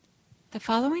The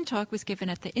following talk was given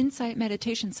at the Insight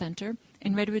Meditation Center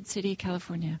in Redwood City,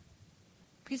 California.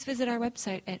 Please visit our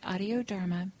website at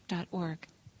audiodharma.org.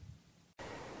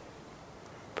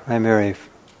 Primary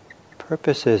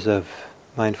purposes of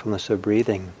mindfulness of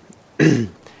breathing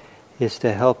is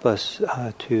to help us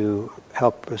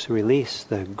release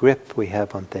the grip we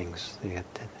have on things, the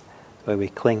way we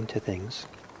cling to things.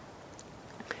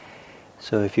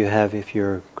 So if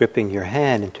you're gripping your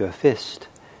hand into a fist,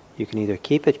 you can either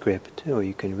keep it gripped or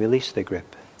you can release the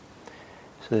grip.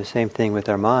 So the same thing with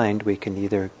our mind, we can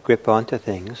either grip onto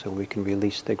things or we can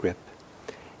release the grip.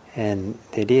 And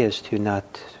the idea is to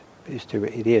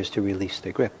release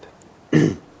the grip.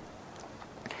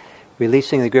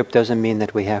 Releasing the grip doesn't mean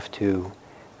that we have to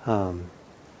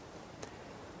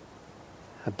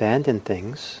abandon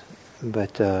things,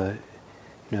 but I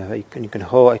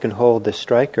can hold the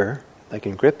striker. I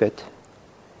can grip it.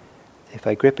 If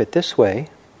I grip it this way,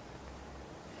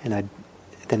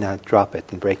 then I'll drop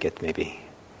it and break it maybe.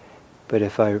 But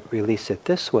if I release it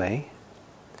this way,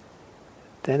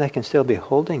 then I can still be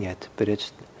holding it, but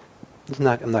I'm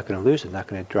not going to lose it, not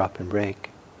going to drop and break.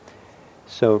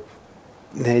 So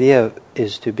the idea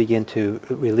is to begin to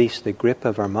release the grip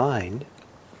of our mind,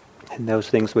 and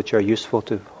those things which are useful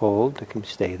to hold can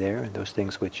stay there, and those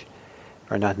things which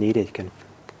are not needed can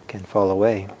fall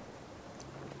away.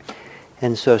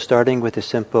 And so starting with the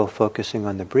simple focusing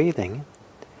on the breathing,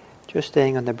 just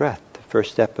staying on the breath. The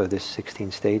first step of this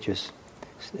 16 stages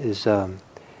is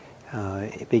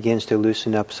it begins to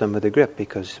loosen up some of the grip,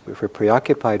 because if we're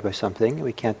preoccupied by something,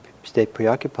 we can't stay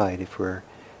preoccupied if we're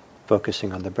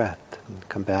focusing on the breath. And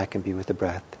come back and be with the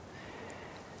breath.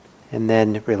 And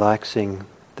then relaxing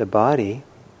the body.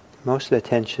 Most of the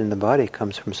tension in the body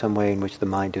comes from some way in which the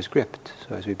mind is gripped.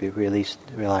 So as we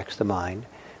relax the mind,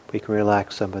 we can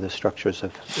relax some of the structures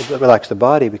relax the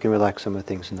body, we can relax some of the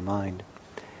things in the mind.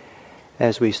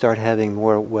 As we start having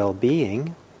more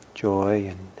well-being, joy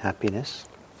and happiness,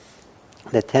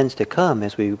 that tends to come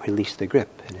as we release the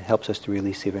grip, and it helps us to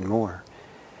release even more.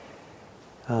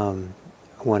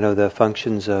 One of the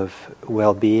functions of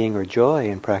well-being or joy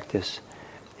in practice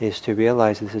is to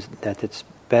realize that it's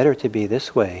better to be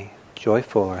this way,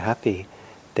 joyful or happy,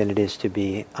 than it is to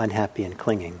be unhappy and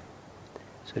clinging.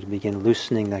 So to begin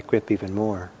loosening that grip even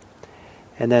more.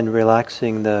 And then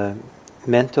relaxing the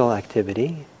mental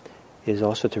activity is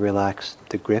also to relax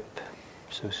the grip,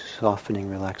 so softening,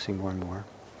 relaxing more and more.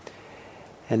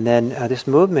 And then this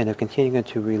movement of continuing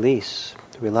to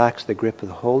relax the grip of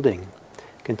the holding,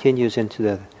 continues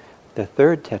into the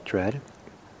third tetrad.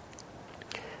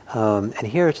 And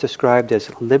here it's described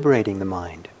as liberating the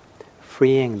mind,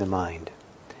 freeing the mind.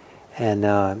 And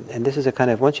this is a kind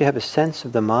of, once you have a sense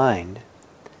of the mind,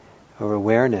 or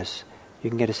awareness, you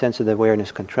can get a sense of the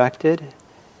awareness contracted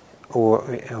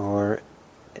or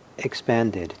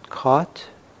expanded, caught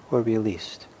or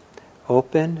released,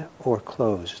 open or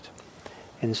closed.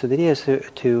 And so the idea is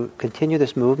to continue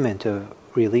this movement of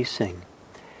releasing.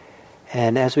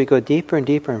 And as we go deeper and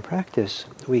deeper in practice,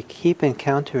 we keep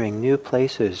encountering new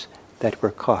places that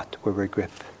we're caught, where we're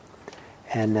gripped,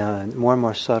 and more and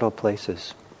more subtle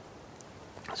places.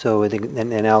 So with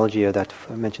an analogy of that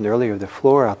I mentioned earlier, the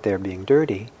floor out there being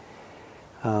dirty,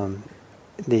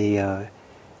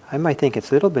 I might think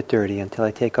it's a little bit dirty until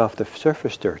I take off the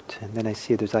surface dirt, and then I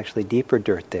see there's actually deeper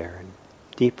dirt there, and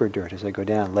deeper dirt as I go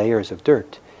down, layers of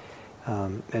dirt,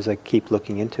 as I keep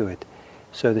looking into it.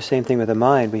 So the same thing with the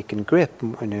mind, we can grip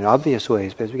in obvious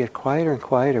ways, but as we get quieter and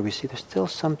quieter, we see there's still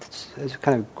there's a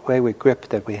kind of way we grip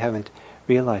that we haven't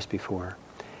realized before.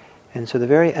 And so the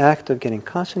very act of getting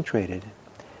concentrated,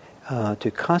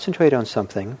 to concentrate on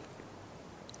something,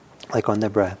 like on the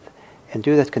breath, and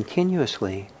do that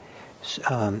continuously,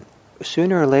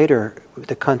 sooner or later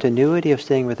the continuity of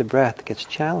staying with the breath gets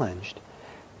challenged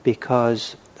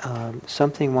because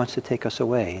something wants to take us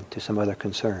away to some other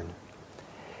concern.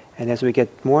 And as we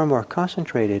get more and more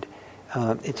concentrated,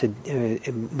 it's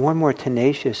more and more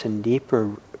tenacious and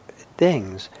deeper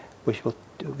things which will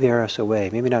veer us away.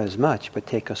 Maybe not as much, but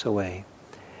take us away.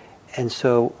 And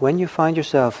so when you find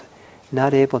yourself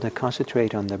not able to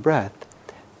concentrate on the breath,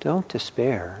 don't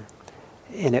despair.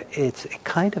 And it's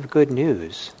kind of good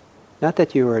news. Not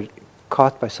that you are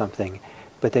caught by something,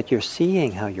 but that you're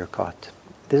seeing how you're caught.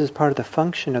 This is part of the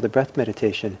function of the breath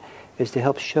meditation, is to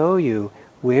help show you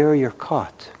where you're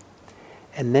caught.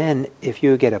 And then if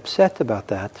you get upset about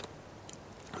that,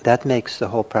 that makes the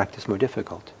whole practice more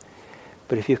difficult.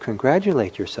 But if you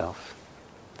congratulate yourself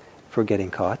for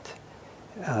getting caught,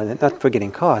 not for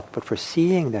getting caught, but for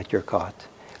seeing that you're caught,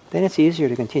 then it's easier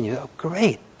to continue. Oh,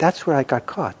 great! That's where I got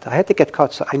caught. I had to get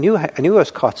caught. I knew I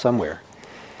was caught somewhere.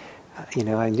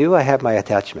 I knew I had my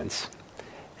attachments.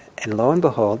 And lo and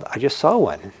behold, I just saw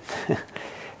one.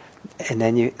 And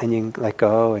then you let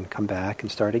go and come back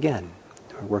and start again,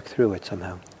 or work through it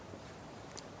somehow.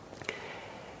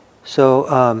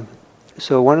 So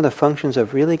one of the functions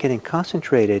of really getting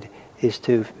concentrated is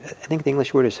to, I think the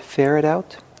English word is ferret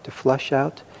out, to flush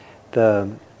out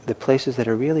the places that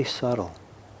are really subtle.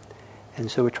 And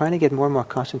so we're trying to get more and more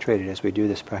concentrated as we do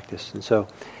this practice. And so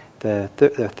the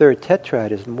third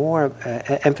tetrad is more,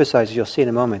 emphasizes, you'll see in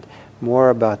a moment,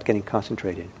 more about getting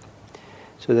concentrated.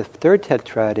 So the third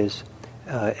tetrad is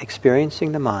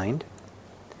experiencing the mind,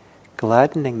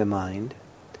 gladdening the mind,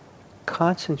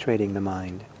 concentrating the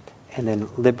mind, and then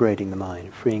liberating the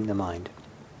mind, freeing the mind.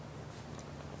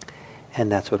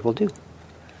 And that's what we'll do.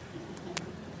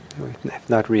 If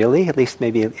not really, at least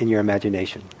maybe in your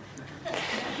imagination.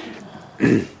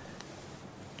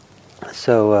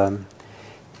 So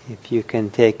if you can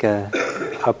take a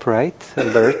upright,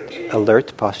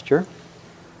 alert posture.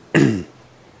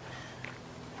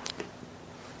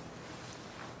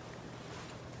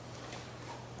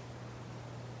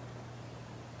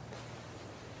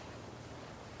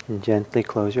 And gently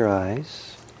close your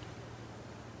eyes.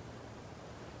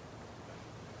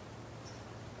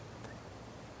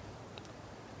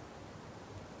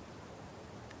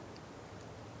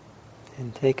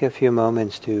 And take a few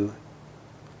moments to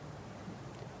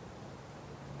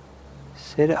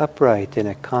sit upright in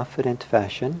a confident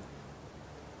fashion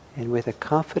and with a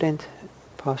confident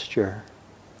posture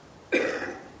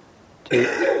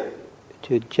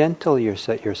to gentle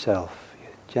yourself,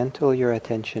 gentle your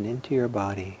attention into your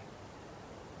body.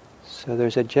 So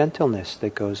there's a gentleness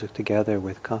that goes together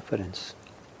with confidence.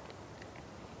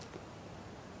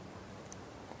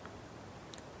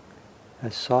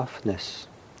 A softness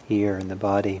here in the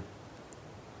body.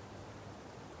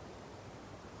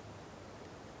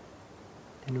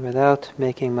 And without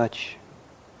making much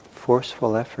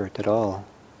forceful effort at all,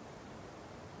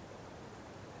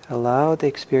 allow the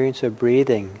experience of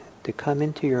breathing to come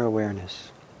into your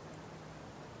awareness.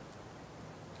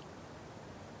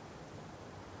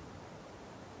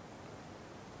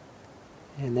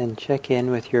 And then check in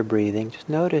with your breathing. Just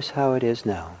notice how it is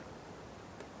now.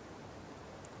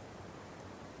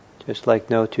 Just like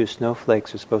no two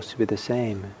snowflakes are supposed to be the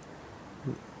same,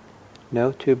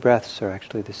 no two breaths are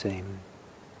actually the same.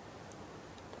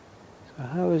 So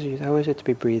how is it to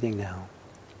be breathing now?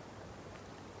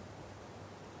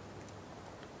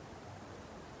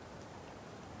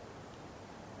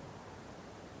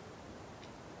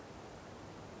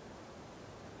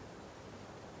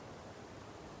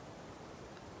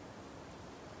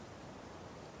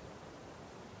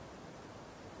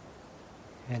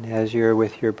 And as you're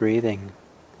with your breathing,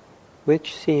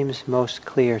 which seems most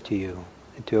clear to you,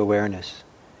 to awareness?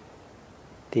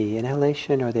 The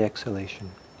inhalation or the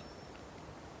exhalation?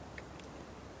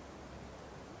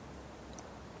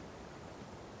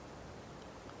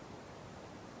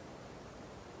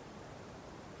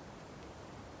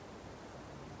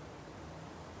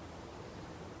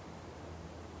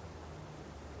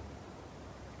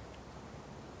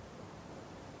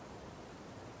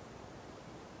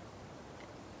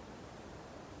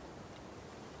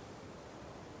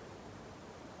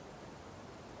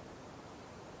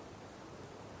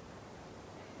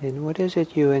 And what is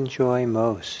it you enjoy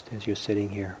most as you're sitting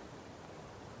here?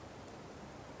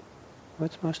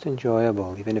 What's most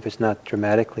enjoyable, even if it's not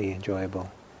dramatically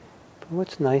enjoyable? But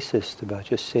what's nicest about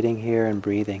just sitting here and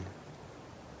breathing?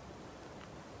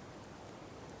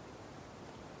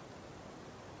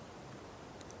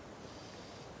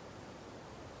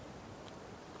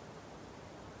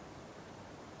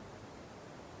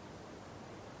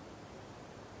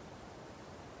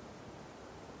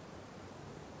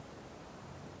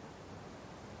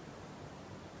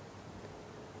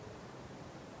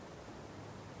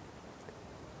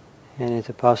 And is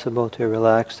it possible to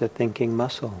relax the thinking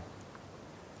muscle?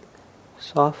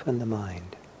 Soften the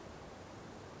mind.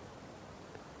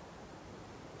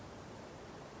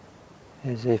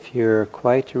 As if you're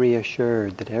quite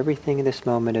reassured that everything in this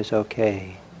moment is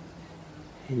okay.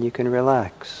 And you can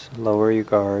relax, lower your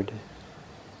guard.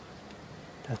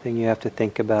 Nothing you have to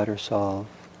think about or solve.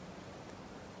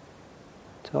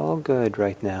 It's all good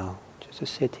right now. Just to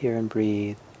sit here and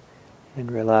breathe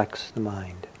and relax the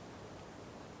mind.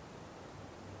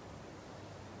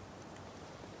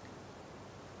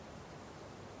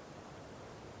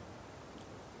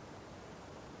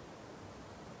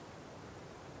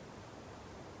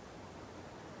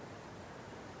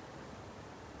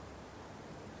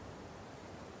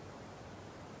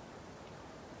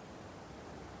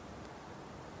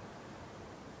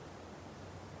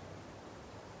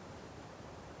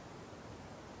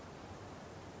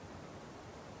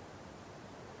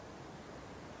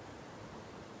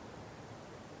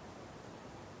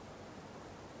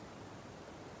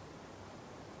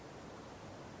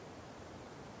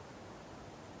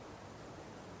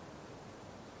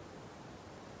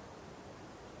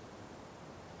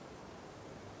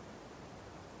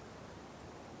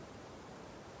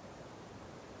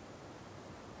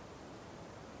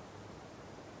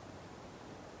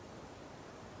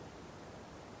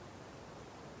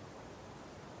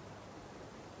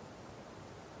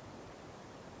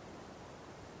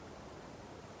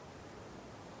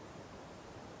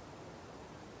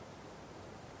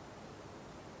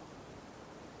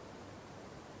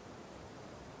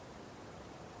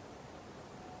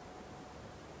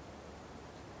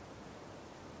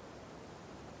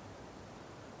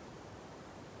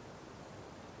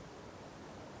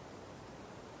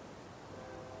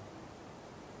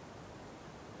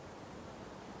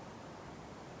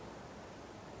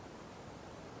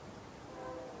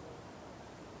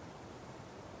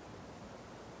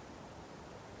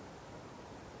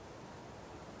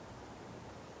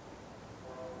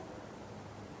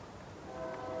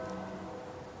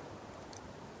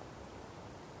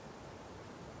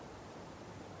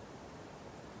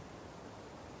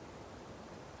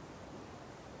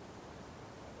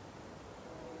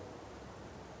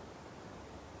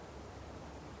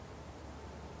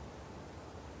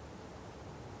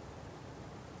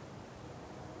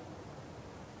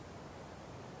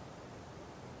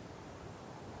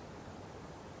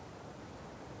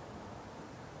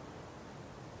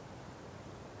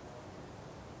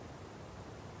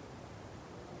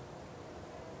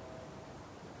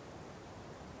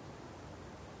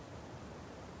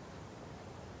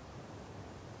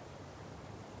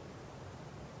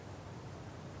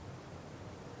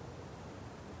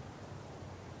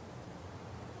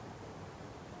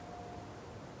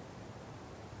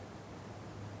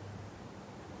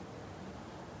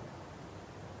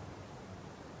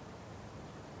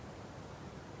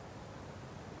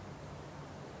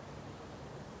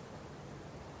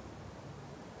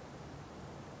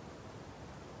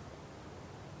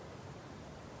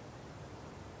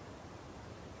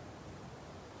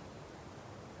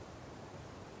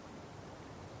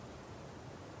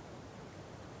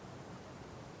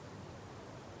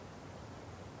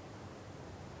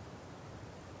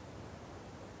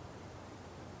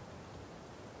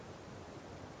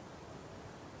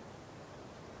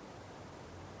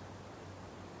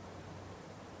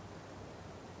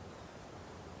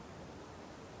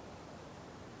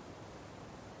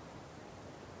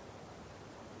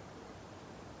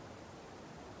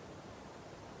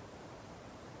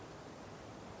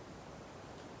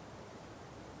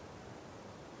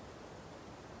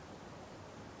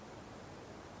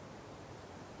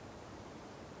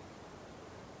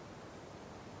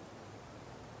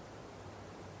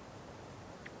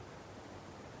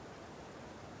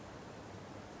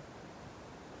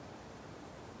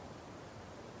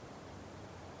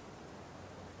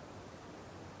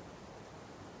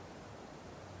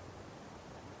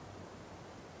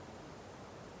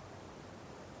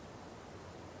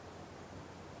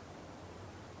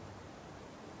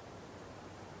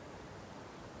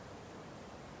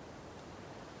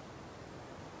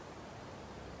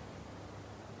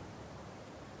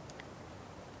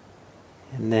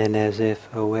 And then as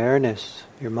if awareness,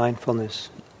 your mindfulness,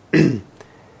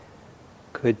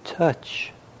 could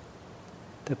touch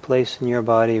the place in your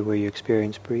body where you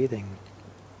experience breathing.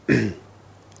 That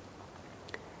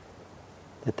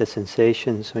the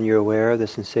sensations, when you're aware of the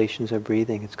sensations of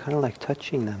breathing, it's kind of like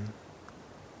touching them.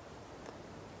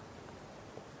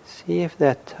 See if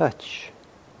that touch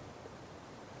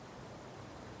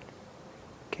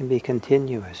can be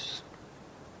continuous.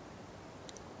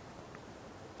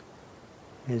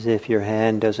 As if your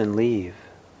hand doesn't leave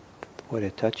what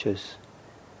it touches.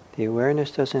 The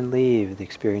awareness doesn't leave the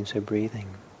experience of breathing.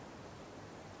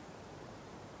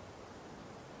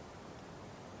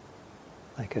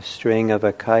 Like a string of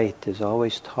a kite is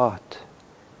always taut.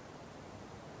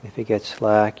 If it gets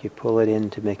slack, you pull it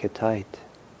in to make it tight.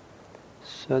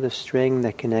 So the string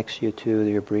that connects you to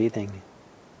your breathing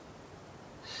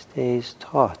stays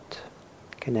taut,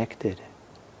 connected.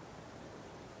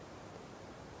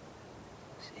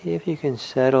 See if you can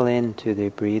settle into the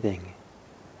breathing.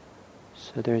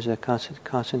 So there's a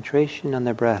concentration on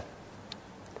the breath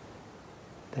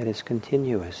that is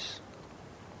continuous,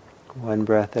 one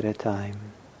breath at a time.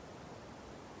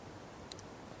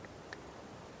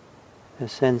 A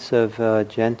sense of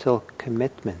gentle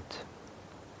commitment,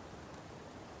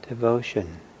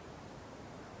 devotion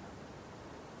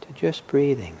to just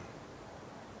breathing,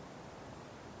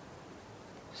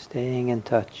 staying in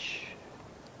touch,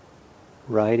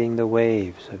 riding the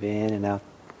waves of in and out.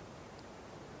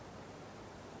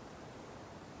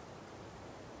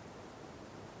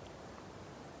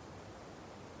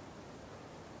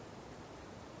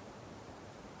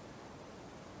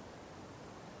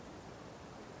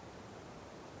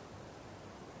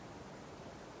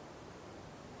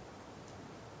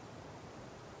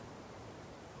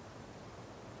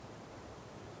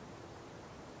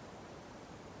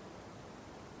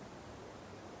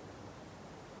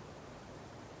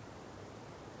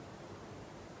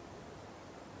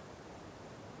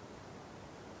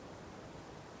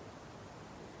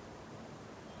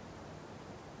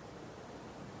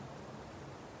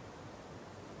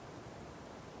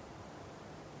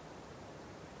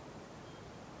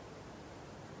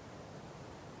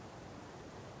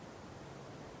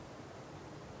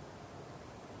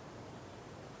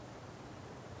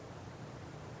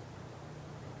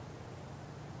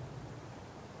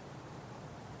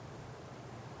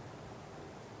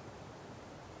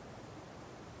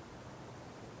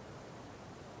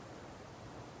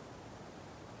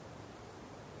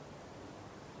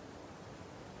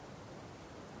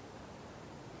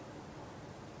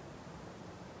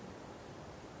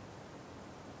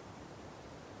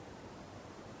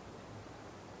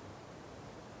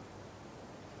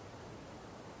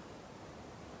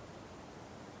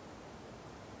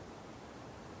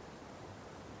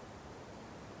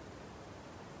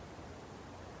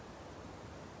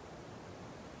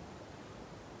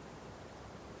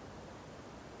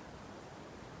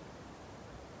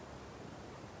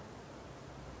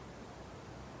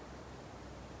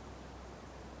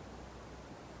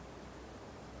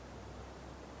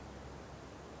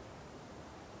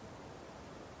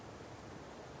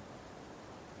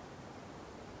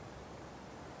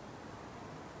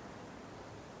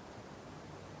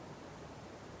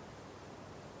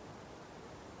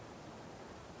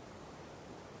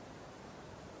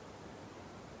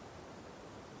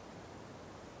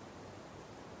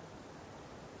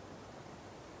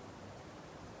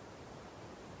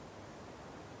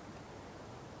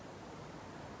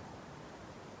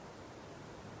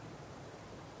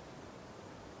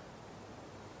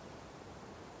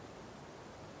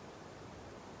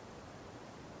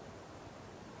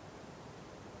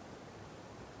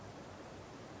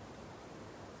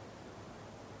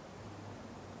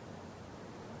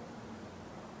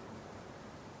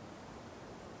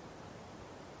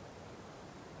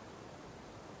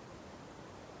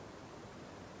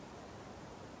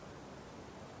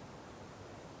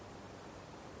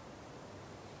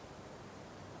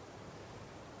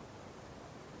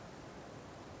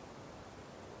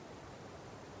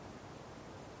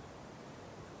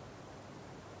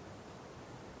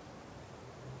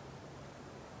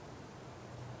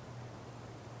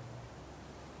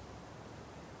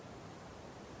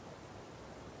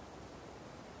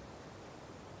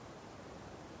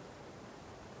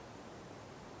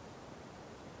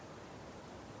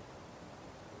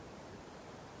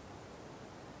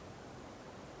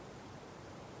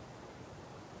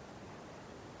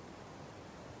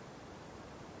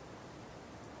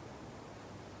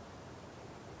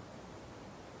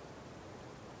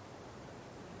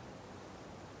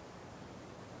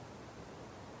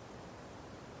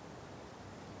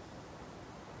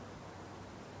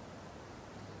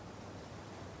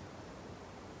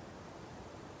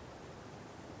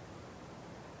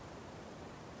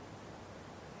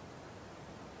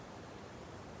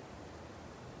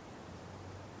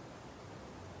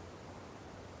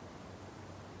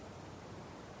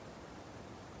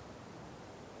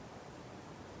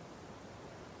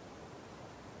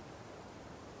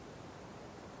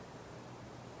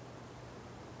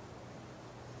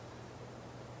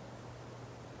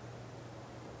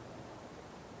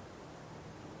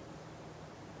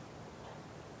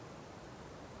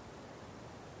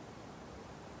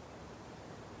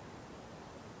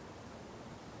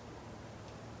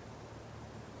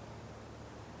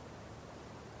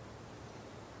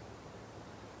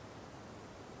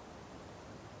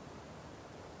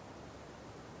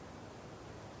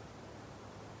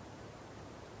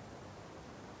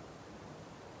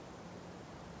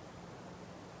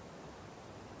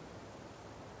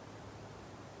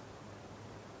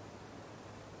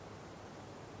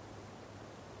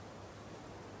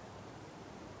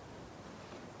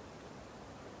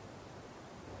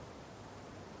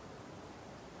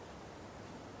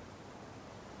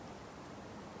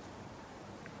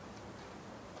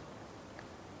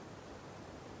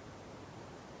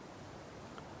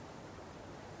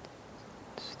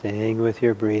 Staying with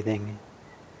your breathing,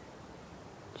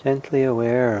 gently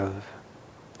aware of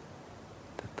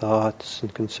the thoughts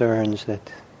and concerns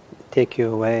that take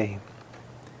you away.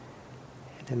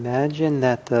 And imagine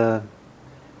that the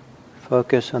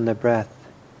focus on the breath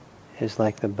is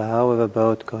like the bow of a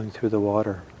boat going through the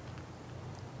water.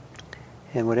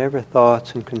 And whatever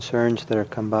thoughts and concerns that are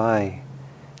come by,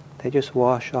 they just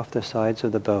wash off the sides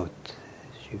of the boat.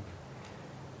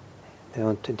 They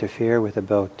don't interfere with the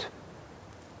boat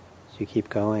as you keep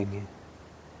going.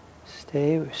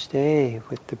 Stay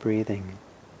with the breathing.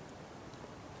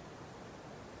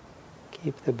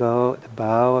 Keep the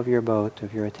bow of your boat,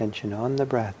 of your attention on the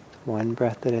breath, one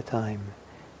breath at a time.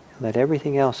 And let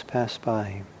everything else pass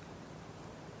by.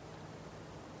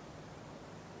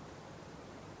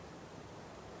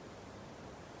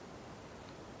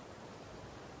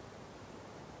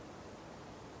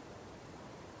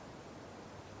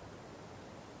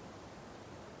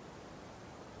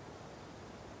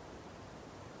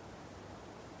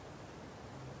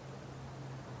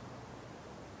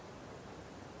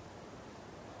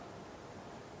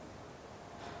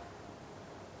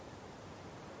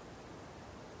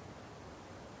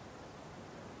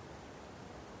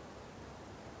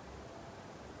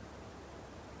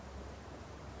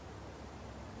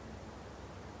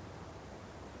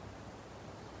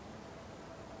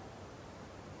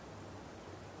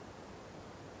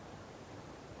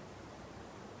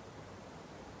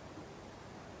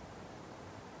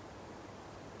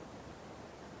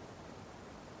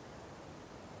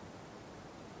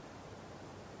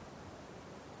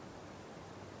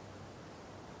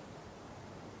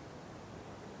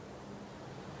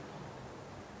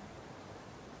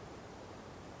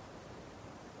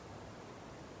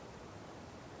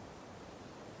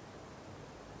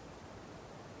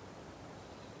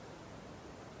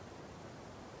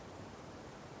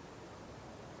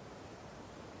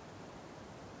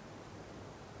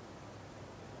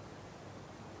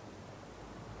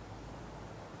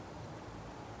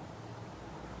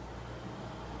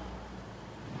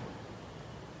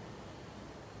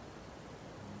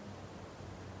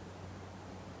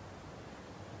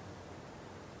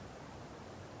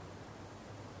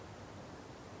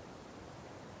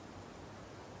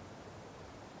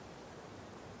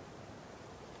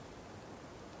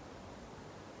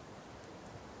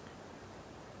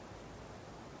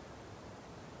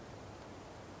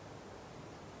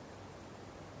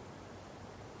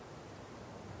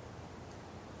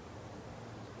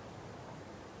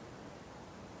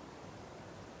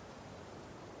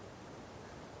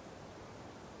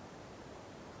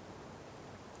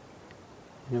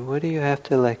 And what do you have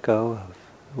to let go of?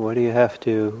 What do you have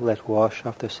to let wash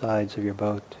off the sides of your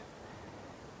boat?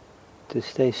 To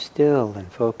stay still and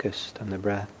focused on the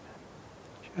breath.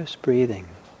 Just breathing,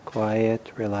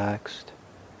 quiet, relaxed.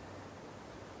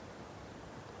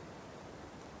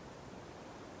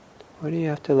 What do you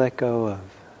have to let go of?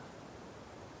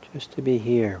 Just to be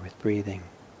here with breathing.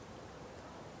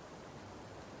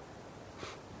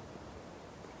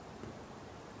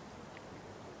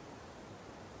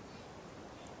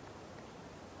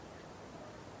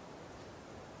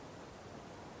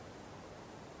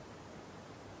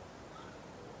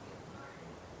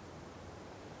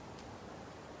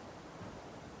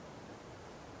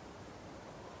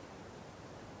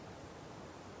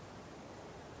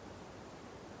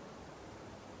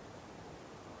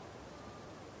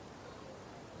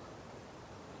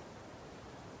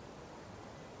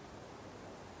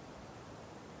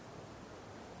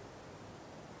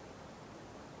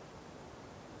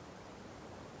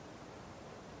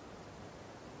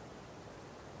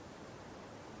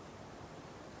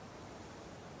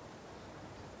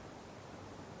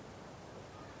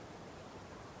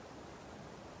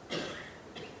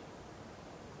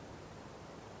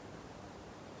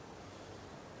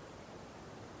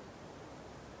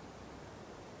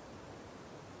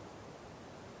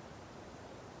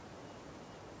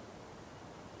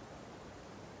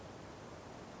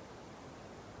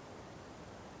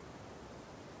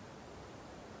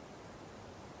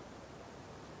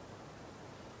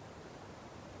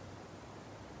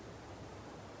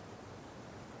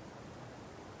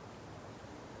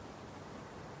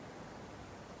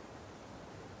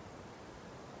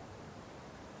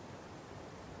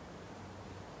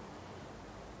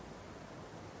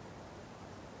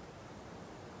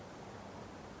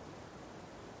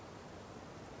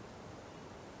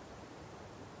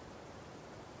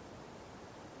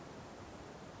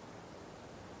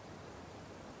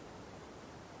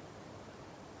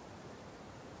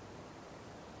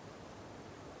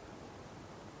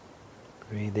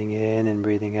 Breathing in and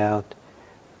breathing out,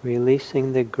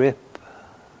 releasing the grip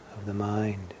of of the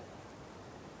mind.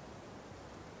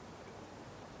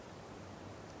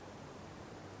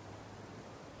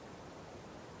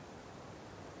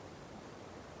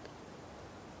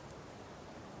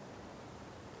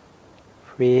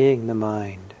 Freeing the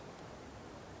mind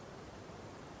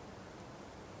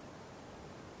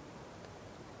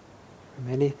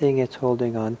from anything it's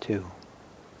holding on to.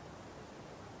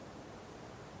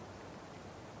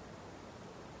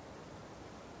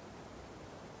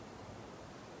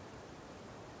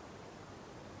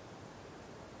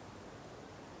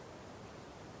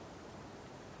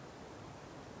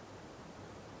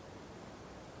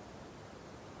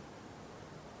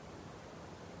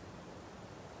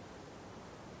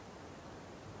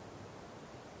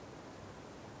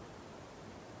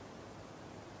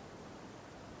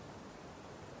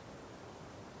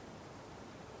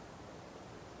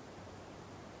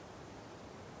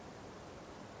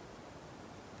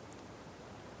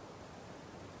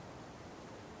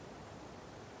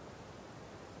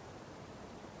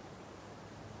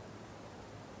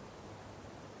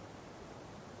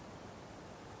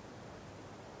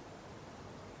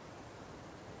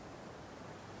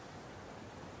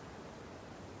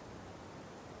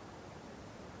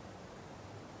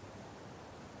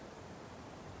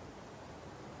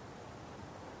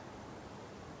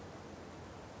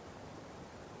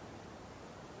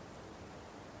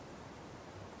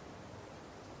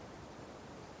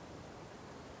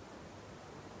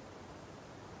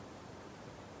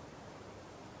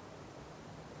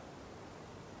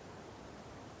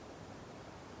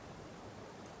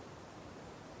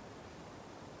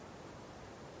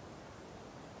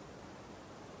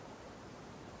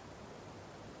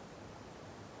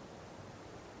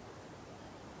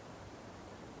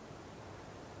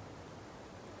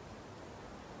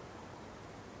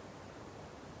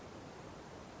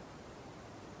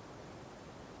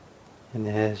 And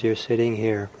as you're sitting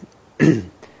here, do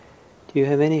you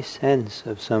have any sense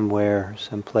of somewhere,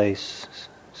 someplace,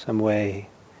 some way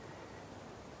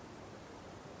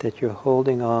that you're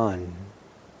holding on,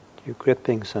 you're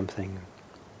gripping something,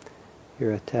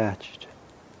 you're attached?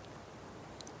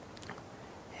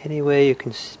 Any way you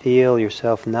can feel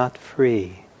yourself not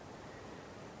free,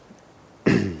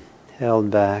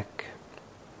 held back.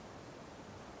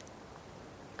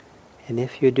 And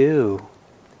if you do,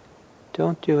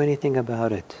 don't do anything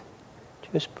about it.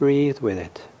 Just breathe with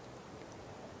it.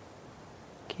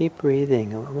 Keep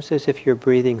breathing, almost as if you're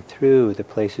breathing through the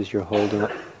places you're holding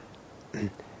on.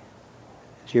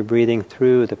 As you're breathing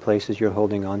through the places you're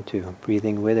holding on to,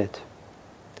 breathing with it.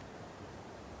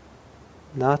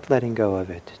 Not letting go of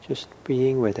it, just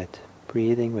being with it,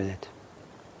 breathing with it.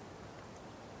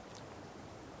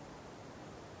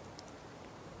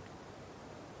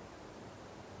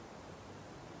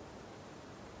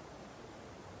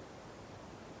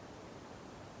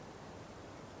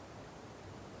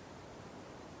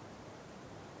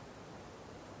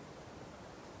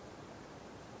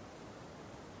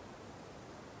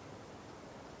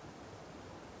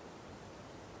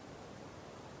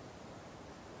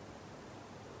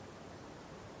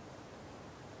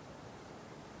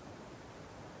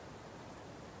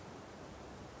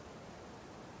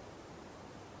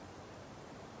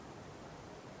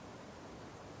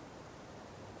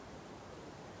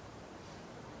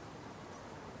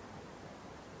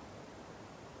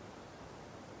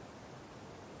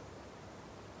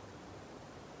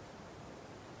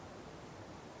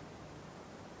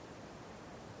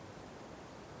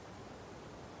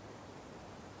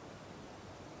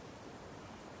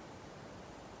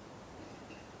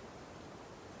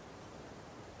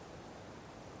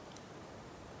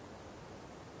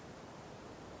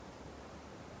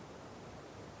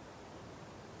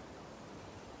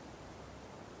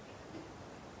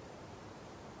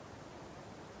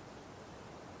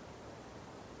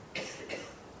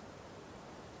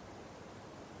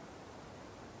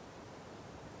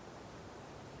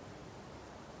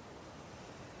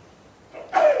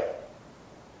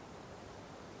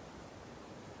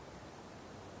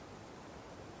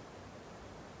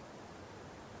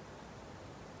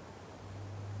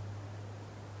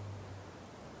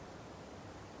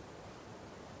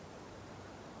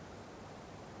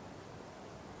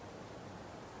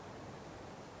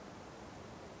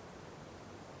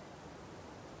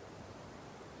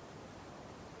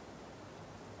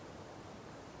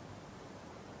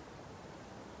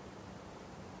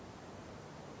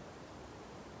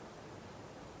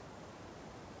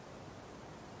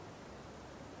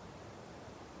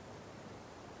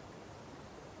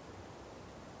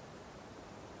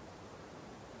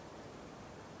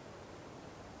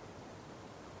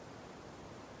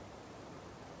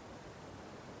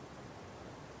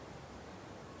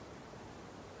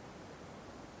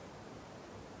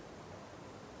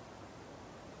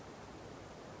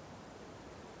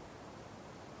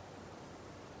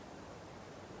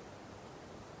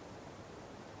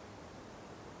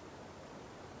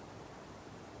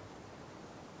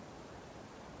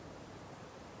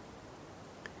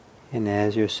 And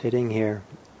as you're sitting here,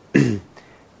 if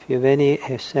you have any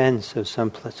sense of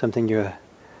something you're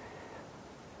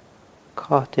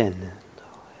caught in,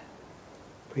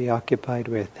 preoccupied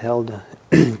with, held,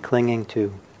 clinging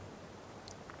to,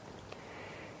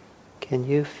 can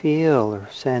you feel or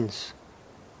sense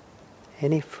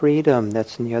any freedom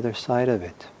that's on the other side of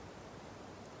it?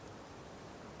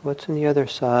 What's on the other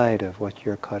side of what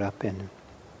you're caught up in?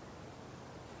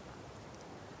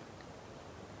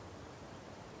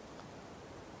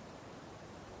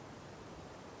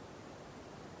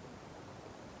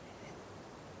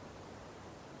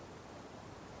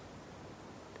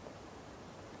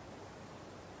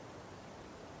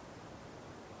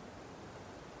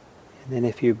 And then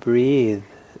if you breathe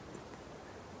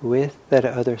with that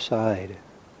other side,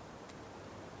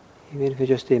 even if it's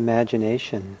just the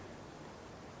imagination,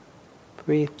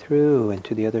 breathe through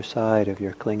into the other side of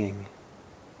your clinging.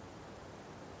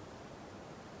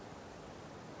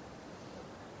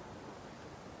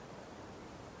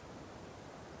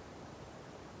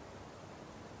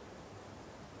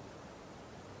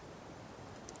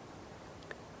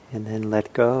 And then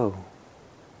let go.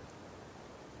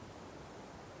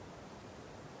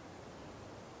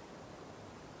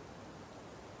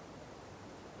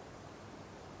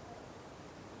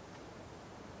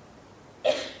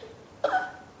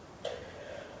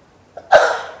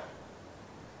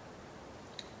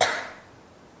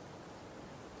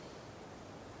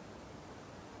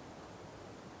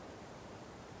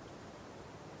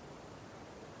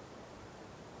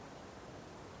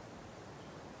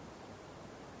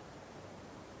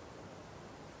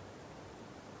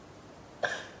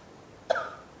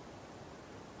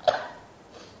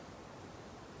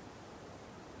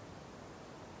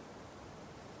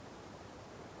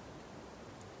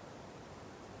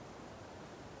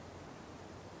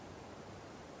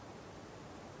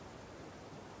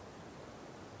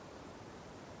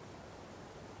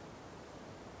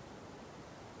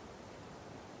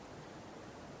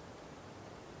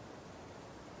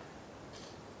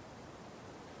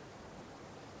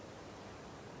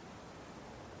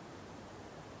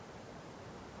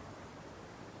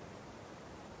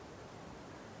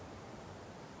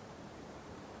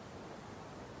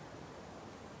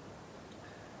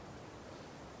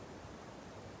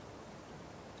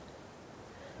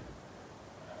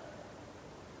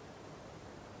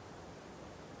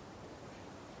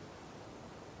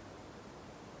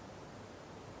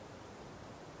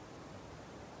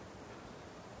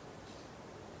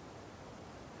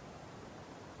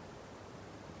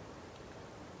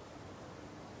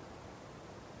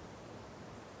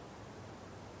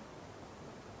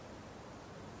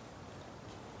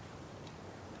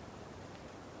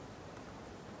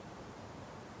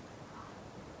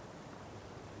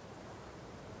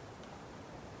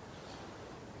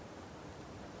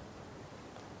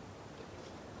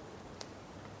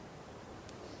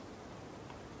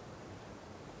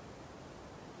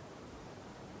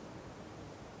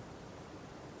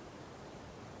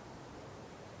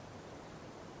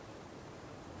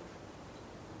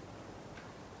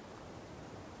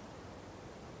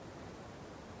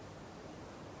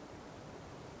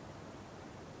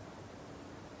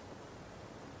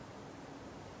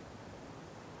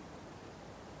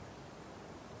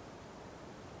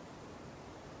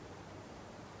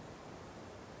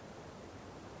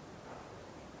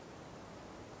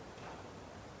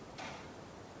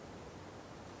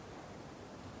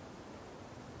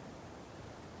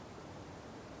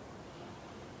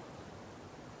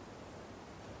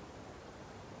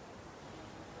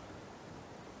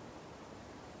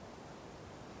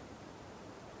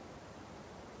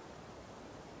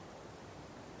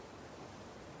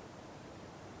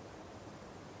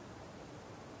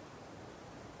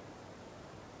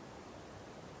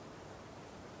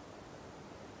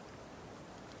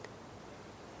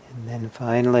 And then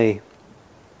finally,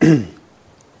 to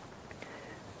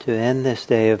end this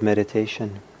day of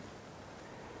meditation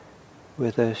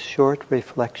with a short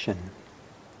reflection,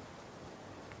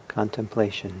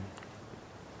 contemplation.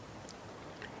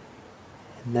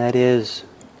 And that is,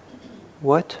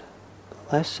 what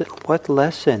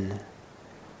lesson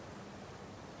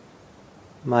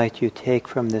might you take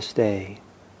from this day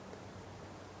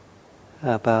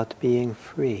about being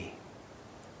free?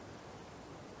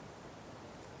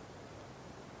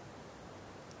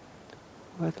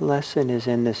 What lesson is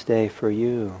in this day for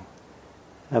you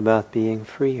about being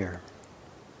freer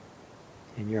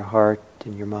in your heart,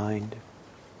 in your mind?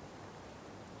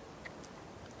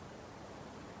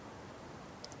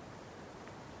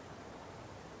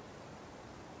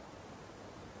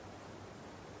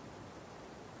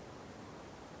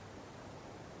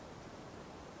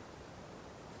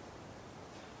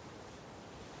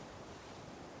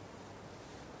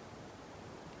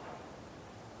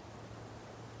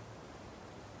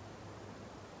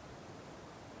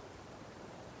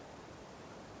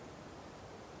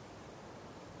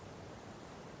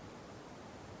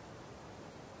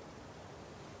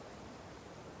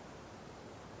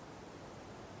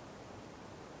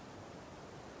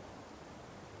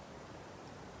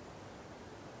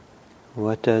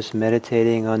 What does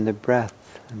meditating on the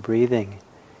breath and breathing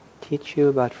teach you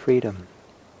about freedom?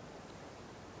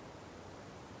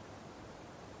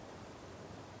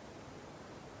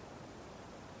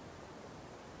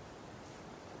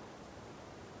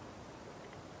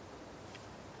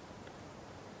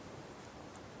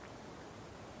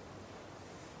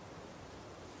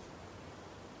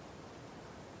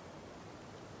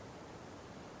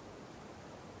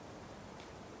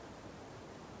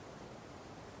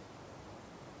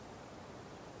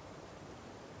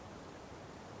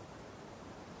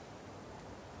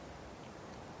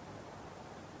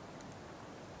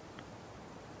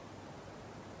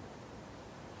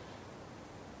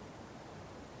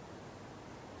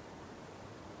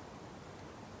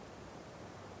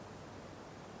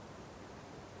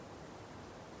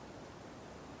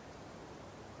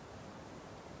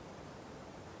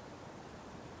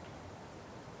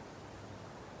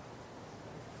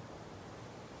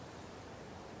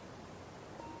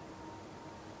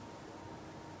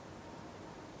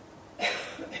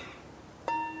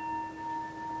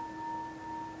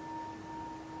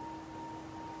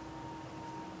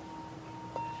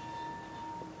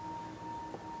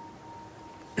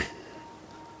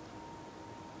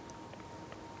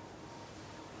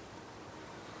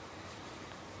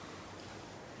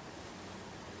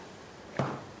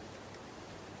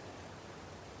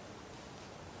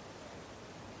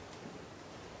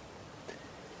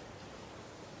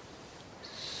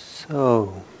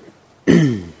 So,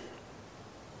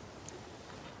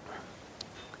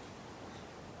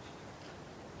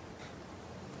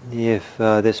 if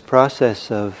this process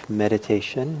of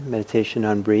meditation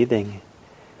on breathing,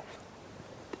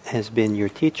 has been your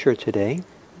teacher today,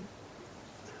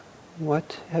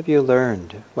 what have you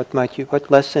learned? What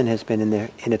lesson has been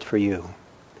in it for you?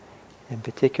 In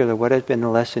particular, what has been the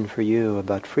lesson for you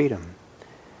about freedom?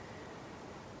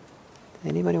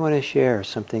 Anybody want to share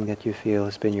something that you feel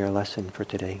has been your lesson for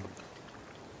today?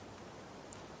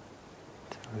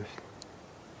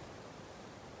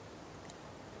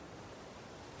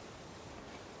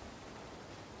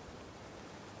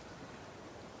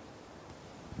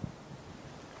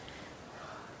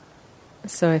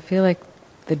 So I feel like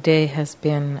the day has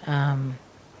been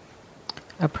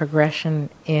a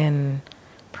progression in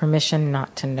permission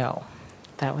not to know.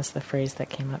 That was the phrase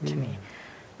that came up to me.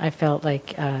 I felt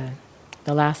like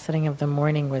the last sitting of the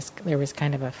morning there was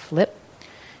kind of a flip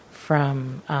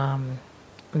from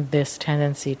this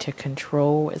tendency to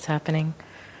control what was happening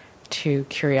to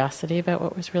curiosity about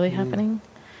what was really happening,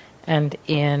 and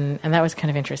that was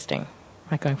kind of interesting,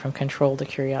 like going from control to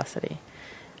curiosity,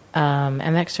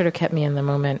 and that sort of kept me in the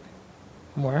moment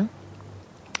more.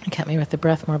 It kept me with the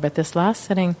breath more. But this last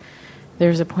sitting, there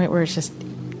was a point where it's just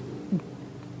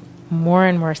more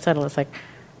and more subtle. It's like,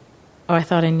 oh, I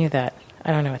thought I knew that.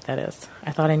 I don't know what that is.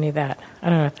 I thought I knew that. I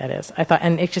don't know what that is.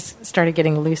 And it just started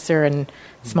getting looser and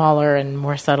smaller and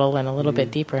more subtle and a little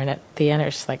bit deeper. And at the end, it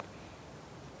was just like,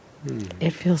 it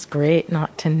feels great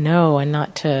not to know and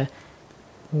not to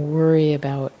worry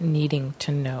about needing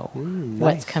to know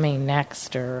what's coming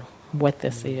next or what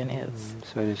this even is.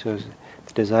 So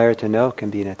the desire to know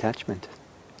can be an attachment.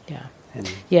 Yeah. And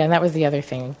that was the other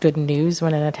thing. Good news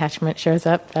when an attachment shows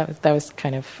up. That was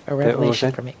kind of a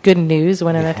revelation for me. Good news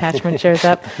when an attachment shows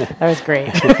up. That was great.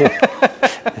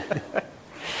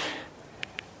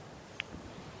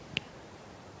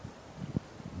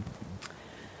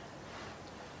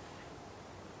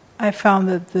 I found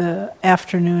that the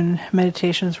afternoon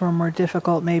meditations were more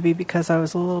difficult, maybe because I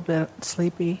was a little bit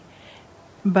sleepy.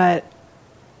 But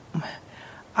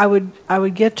I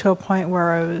would get to a point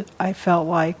where I felt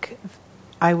like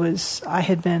I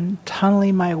had been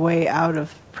tunneling my way out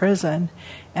of prison,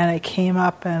 and I came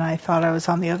up and I thought I was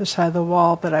on the other side of the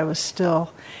wall, but I was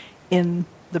still in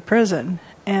the prison.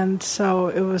 And so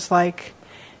it was like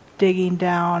digging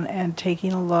down and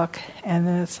taking a look, and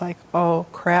then it's like, oh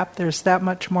crap, there's that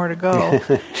much more to go.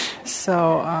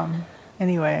 So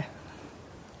anyway,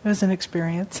 it was an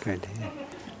experience. Good.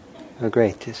 Oh,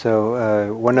 great.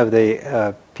 So one of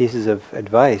the pieces of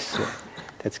advice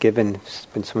that's given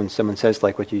when someone says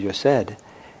like what you just said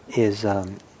is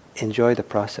enjoy the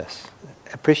process.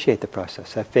 Appreciate the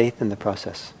process. Have faith in the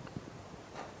process.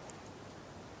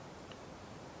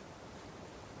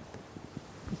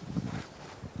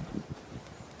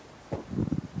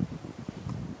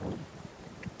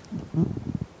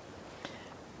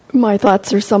 My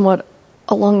thoughts are somewhat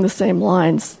along the same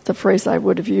lines. The phrase I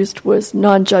would have used was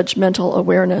non-judgmental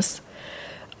awareness.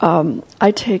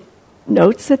 I take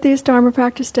notes at these Dharma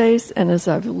practice days, and as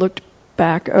I've looked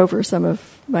back over some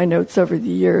of my notes over the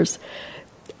years,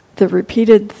 the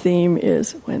repeated theme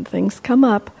is when things come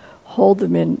up, hold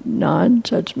them in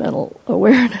non-judgmental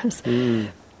awareness.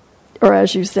 Or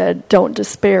as you said, don't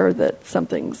despair that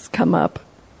something's come up.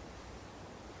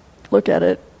 Look at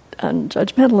it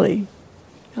unjudgmentally.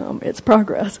 It's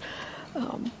progress.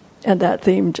 And that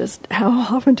theme just, how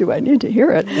often do I need to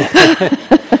hear it?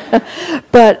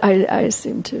 But I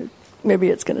seem to, maybe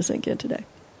it's going to sink in today,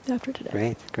 after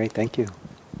today. Great, thank you.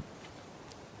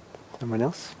 Someone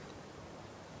else?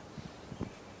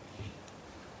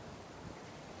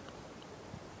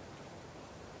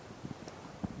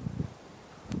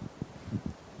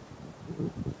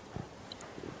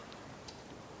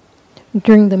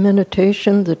 During the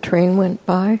meditation, the train went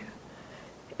by,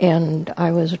 and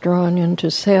I was drawn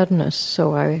into sadness,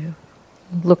 so I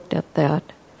looked at that.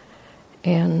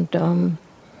 And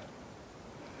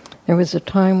there was a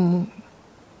time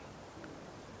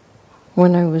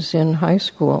when I was in high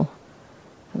school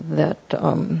that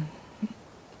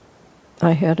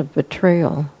I had a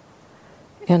betrayal,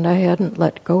 and I hadn't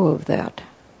let go of that.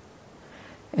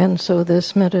 And so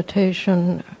this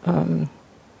meditation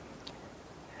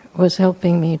was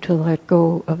helping me to let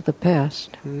go of the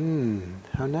past.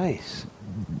 How nice.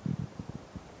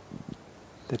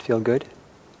 Did it feel good?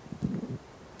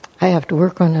 I have to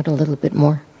work on it a little bit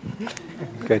more.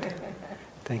 Good.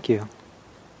 Thank you.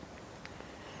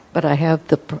 But I have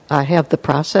the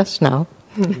process now.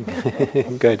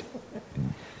 Good.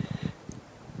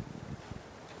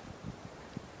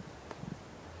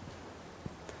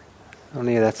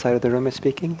 Only that side of the room is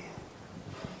speaking?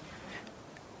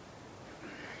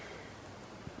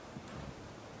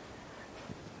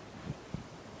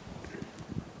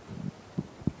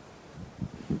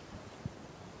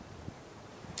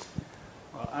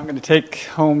 I'm going to take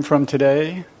home from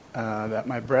today that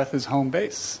my breath is home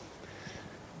base.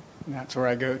 And that's where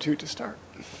I go to start.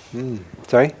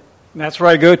 Sorry? And that's where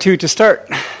I go to start.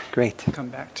 Great. Come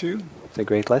back to. It's a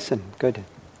great lesson. Good.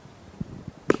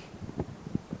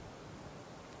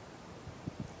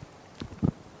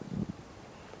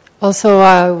 Also,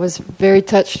 I was very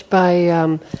touched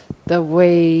by the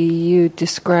way you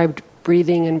described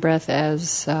breathing and breath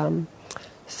as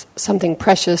something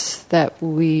precious, that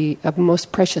a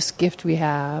most precious gift we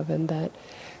have, and that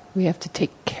we have to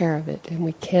take care of it, and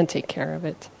we can take care of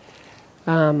it.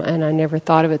 And I never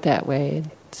thought of it that way.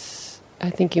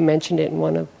 I think you mentioned it in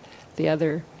one of the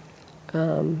other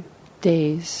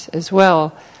days as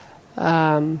well.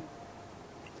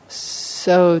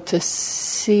 So to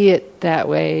see it that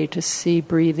way, to see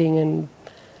breathing and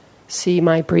see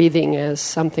my breathing as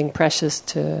something precious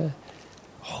to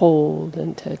hold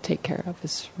and to take care of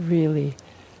is really,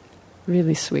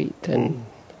 really sweet. And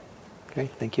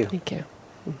Great, thank you. Thank you.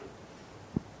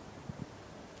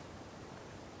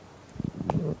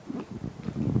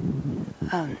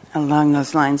 Along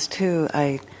those lines too,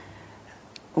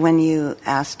 when you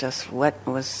asked us what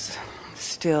was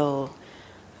still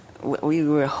what we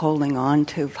were holding on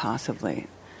to, possibly,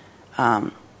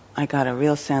 I got a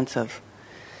real sense of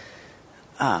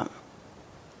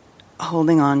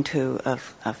holding on to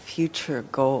a future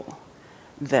goal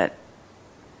that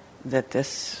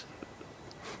this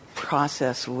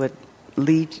process would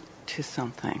lead to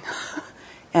something,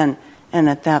 and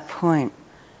at that point,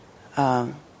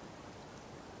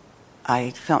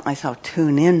 I felt myself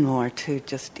tune in more to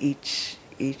just each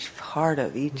part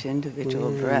of each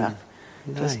individual breath.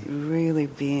 Nice. Just really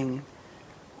being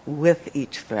with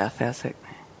each breath as it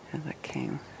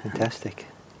came. Fantastic.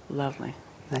 Lovely.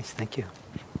 Nice, thank you.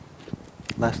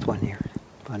 Last one here,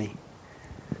 Bonnie.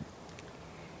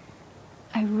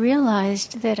 I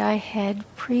realized that I had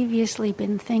previously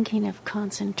been thinking of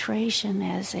concentration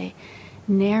as a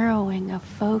narrowing of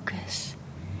focus.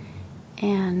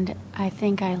 And I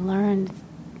think I learned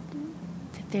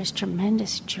that there's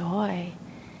tremendous joy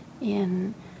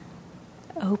in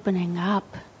opening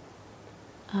up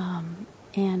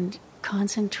and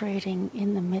concentrating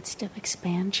in the midst of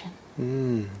expansion.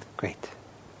 Great.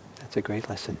 That's a great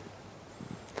lesson.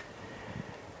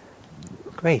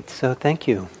 Great, so thank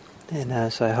you.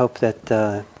 And so I hope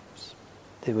that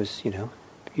it was,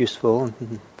 useful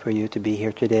for you to be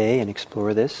here today and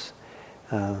explore this.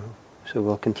 So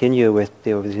we'll continue with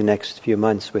over the next few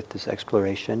months with this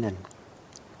exploration, and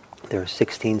there are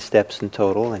 16 steps in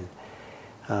total, and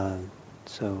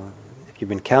so if you've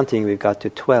been counting, we've got to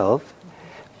 12,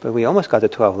 but we almost got to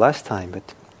 12 last time,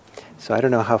 so I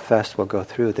don't know how fast we'll go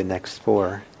through the next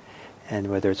 4, and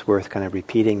whether it's worth kind of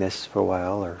repeating this for a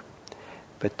while,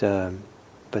 but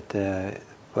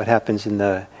what happens in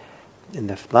the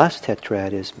last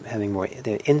tetrad is having more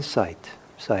the insight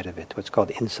side of it, what's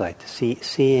called insight,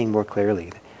 seeing more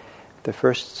clearly. The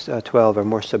first 12 are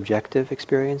more subjective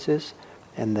experiences,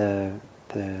 and the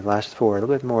The last four, a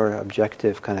little bit more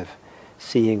objective, kind of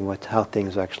seeing how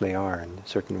things actually are in a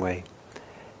certain way.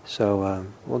 So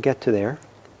we'll get to there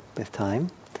with time.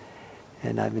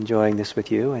 And I'm enjoying this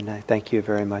with you, and I thank you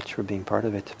very much for being part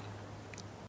of it.